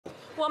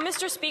Well,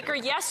 Mr. Speaker,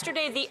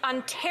 yesterday the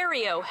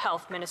Ontario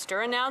Health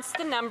Minister announced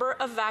the number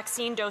of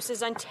vaccine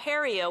doses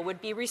Ontario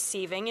would be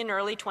receiving in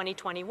early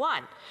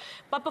 2021.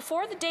 But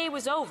before the day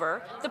was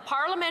over, the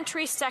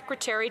Parliamentary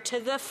Secretary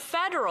to the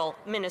Federal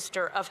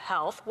Minister of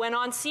Health went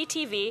on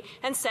CTV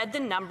and said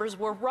the numbers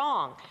were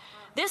wrong.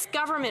 This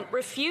government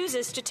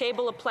refuses to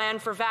table a plan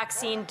for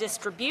vaccine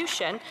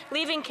distribution,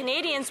 leaving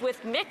Canadians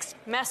with mixed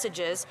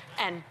messages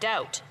and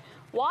doubt.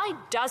 Why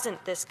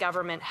doesn't this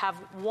government have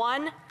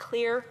one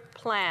clear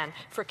plan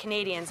for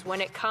Canadians when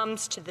it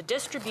comes to the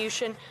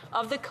distribution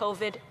of the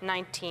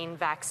COVID-19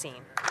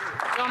 vaccine?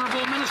 The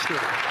Honourable Minister.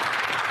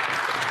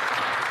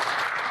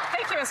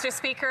 Thank you, Mr.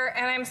 Speaker,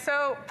 and I'm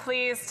so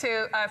pleased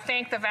to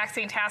thank the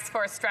Vaccine Task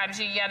Force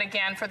strategy yet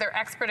again for their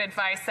expert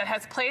advice that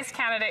has placed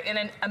Canada in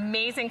an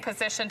amazing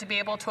position to be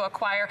able to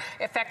acquire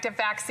effective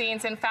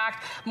vaccines. In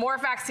fact, more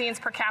vaccines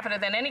per capita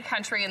than any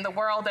country in the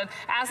world. And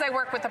as I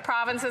work with the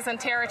provinces and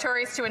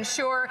territories to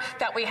ensure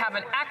that we have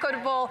an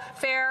equitable,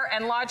 fair,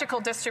 and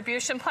logical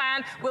distribution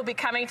plan, we'll be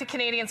coming to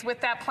Canadians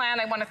with that plan.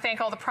 I want to thank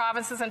all the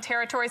provinces and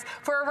territories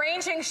for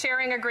arranging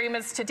sharing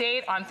agreements to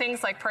date on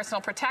things like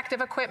personal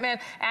protective equipment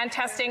and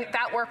testing.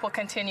 That work will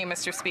continue,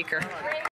 Mr. Speaker.